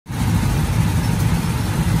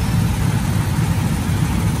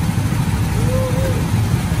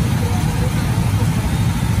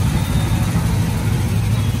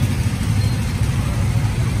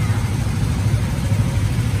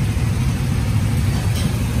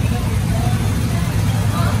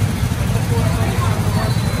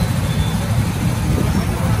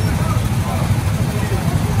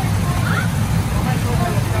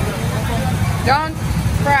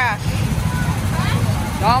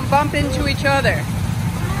Don't bump into each other.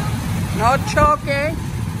 No choque.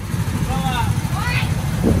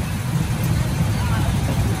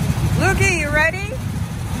 Lukey, you ready?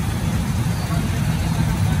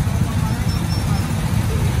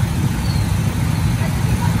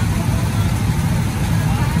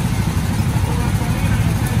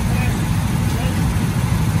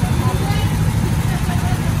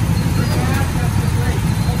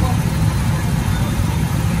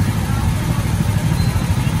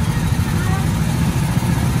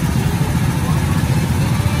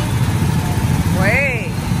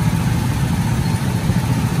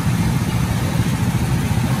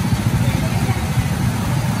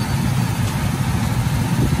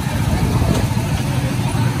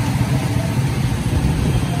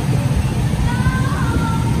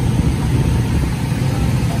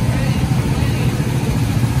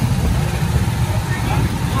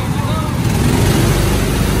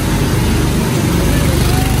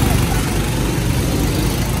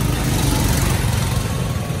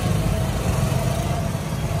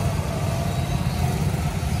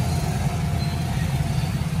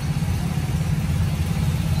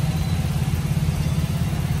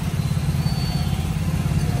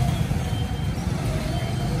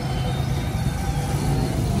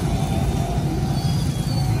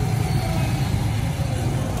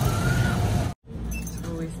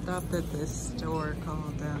 Stopped at this store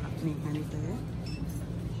called Mi Gente.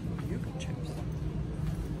 Yuca chips.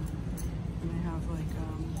 And they have like,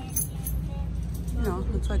 you know,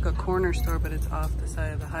 it's like a corner store, but it's off the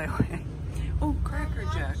side of the highway. Oh, Cracker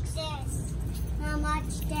Jacks. How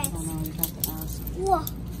much this? Oh no, you have to ask. Whoa.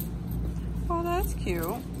 Oh, that's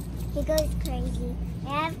cute. He goes crazy. They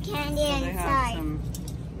have candy So they have inside. some,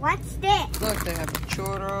 What's this? look, they have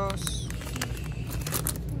churros,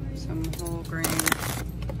 some whole grain.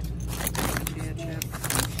 Chia chips,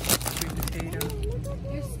 sweet potato.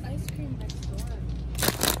 There's ice cream next door.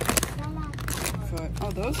 But,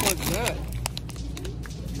 oh, those look good.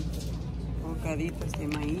 Bocaditas de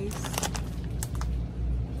maíz.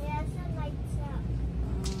 They also lights up.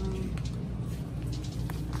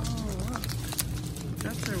 Oh, look.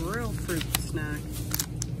 That's a real fruit snack.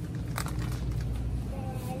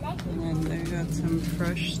 And then they got some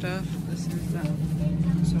fresh stuff. This is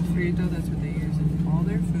sofrito. That's what they use in all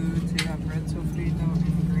their foods. They have red sofrito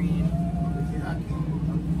and green. And then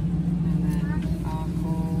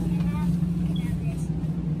apple.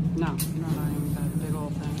 No, not even that big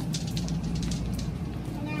old thing.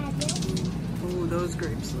 Oh, those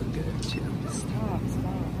grapes look good too. Stop.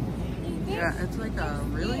 Yeah, it's like a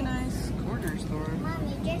really nice corner store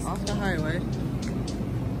off the highway.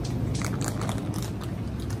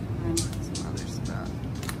 And some other stuff.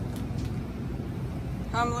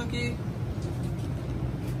 Come, Lukey.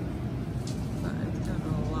 But it's got a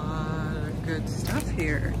lot of good stuff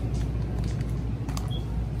here.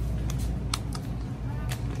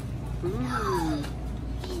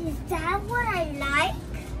 Is that what I like?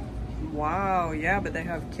 Wow, yeah, but they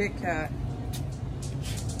have Kit Kat.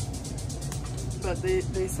 But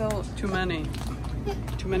they sell too many.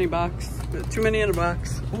 Too many box. Too many in a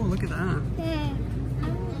box. Oh, look at that.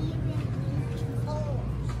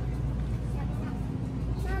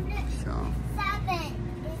 So.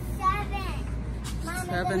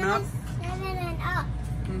 7 Up. 7 and up.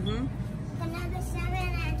 Mm-hmm. Another 7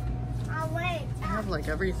 and wait. They have like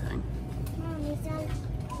everything. Mom, is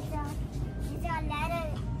that letter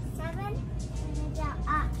 7 and is that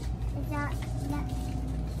up? Is that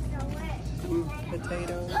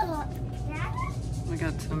Potatoes. Yeah? We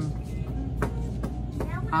got some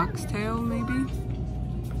oxtail, maybe?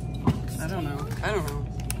 I don't know.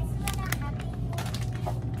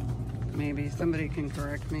 Maybe somebody can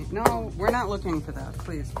correct me. No, we're not looking for that.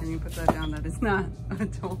 Please, can you put that down? That is not a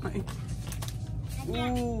toy.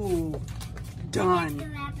 Ooh,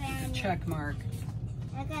 done. Check mark.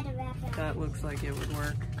 I got to wrap it. That looks like it would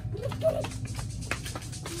work.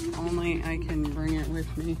 Only I can bring it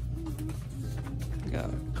with me. We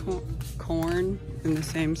got corn in the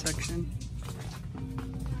same section.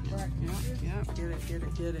 Yeah,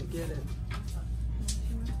 get it.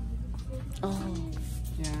 Oh,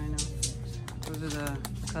 yeah, I know. Those are the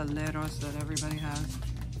calderos that everybody has.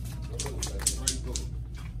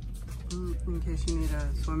 In case you need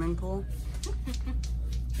a swimming pool.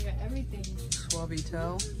 We got everything.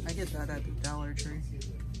 Suavitel. I get that at the Dollar Tree.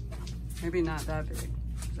 Maybe not that big.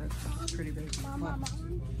 That's pretty big.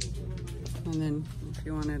 And then if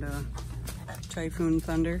you wanted a Typhoon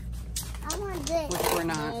Thunder. I want this. Which we're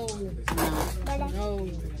not. No.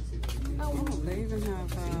 Oh, they even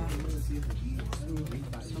have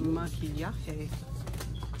some maquillaje.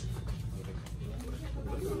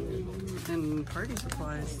 and party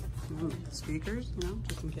supplies. Speakers, you know,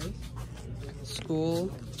 just in case.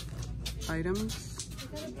 School items.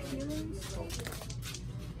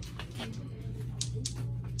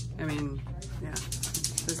 I mean, yeah,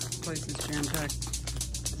 this place is jam-packed.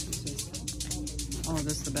 Oh,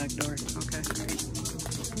 this is the back door. Okay.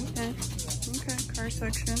 Okay. Okay, car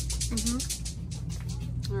section.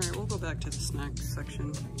 All right, we'll go back to the snacks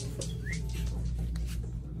section.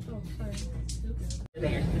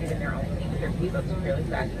 They're seated in their own seats. Their seatbelts are really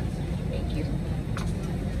fastened. Thank you.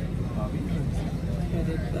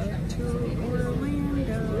 Headed back to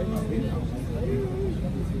Orlando.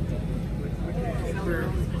 We're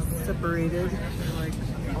separated, like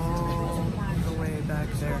all the way back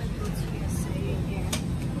there.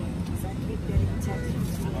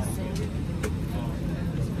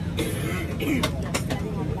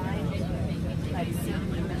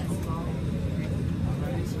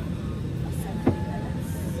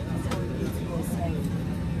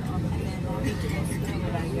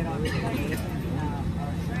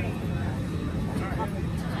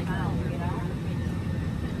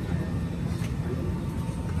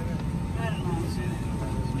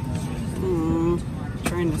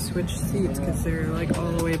 Trying to switch seats because they're like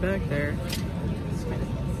all the way back there.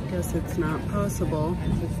 Guess it's not possible.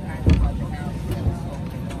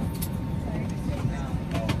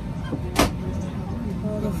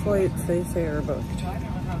 All the flights they say are booked,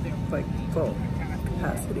 like full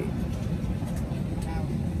capacity.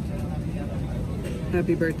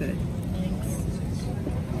 Happy birthday.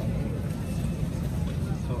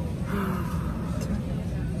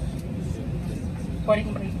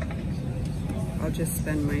 I'll just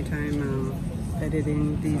spend my time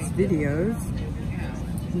editing these videos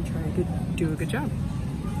and try to do a good job.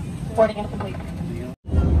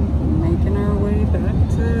 Making our way back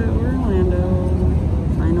to Orlando.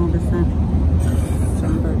 Final descent.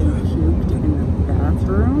 Somebody puked in the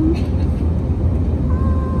bathroom.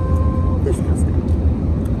 Disgusting.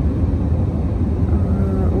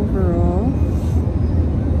 Overall,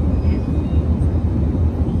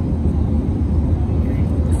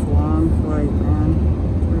 it's a long flight, man.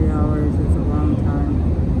 3 hours is a long time.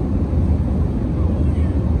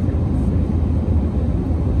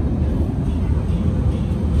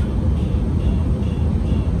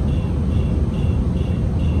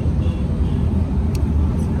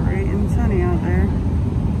 It's bright and sunny out there.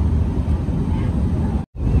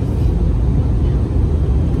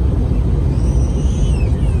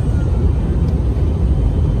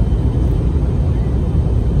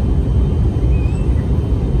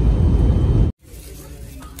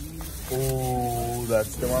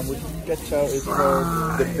 That's the one with ketchup. It's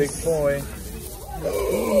called the big boy. I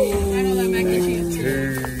don't like mac and cheese.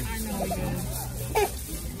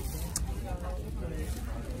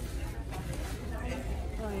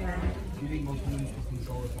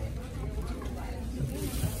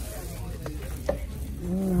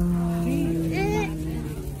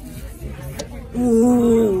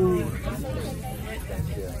 Ooh.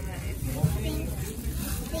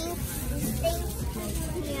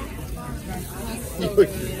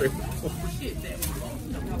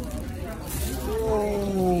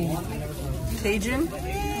 Cajun,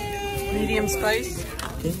 medium spice.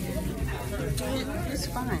 It's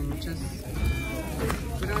fine, just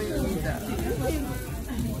we don't even need that.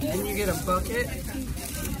 And you get a bucket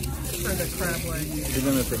for the crab leg. You're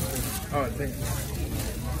gonna take. Oh, thank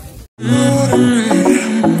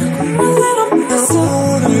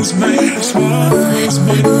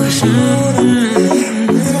you.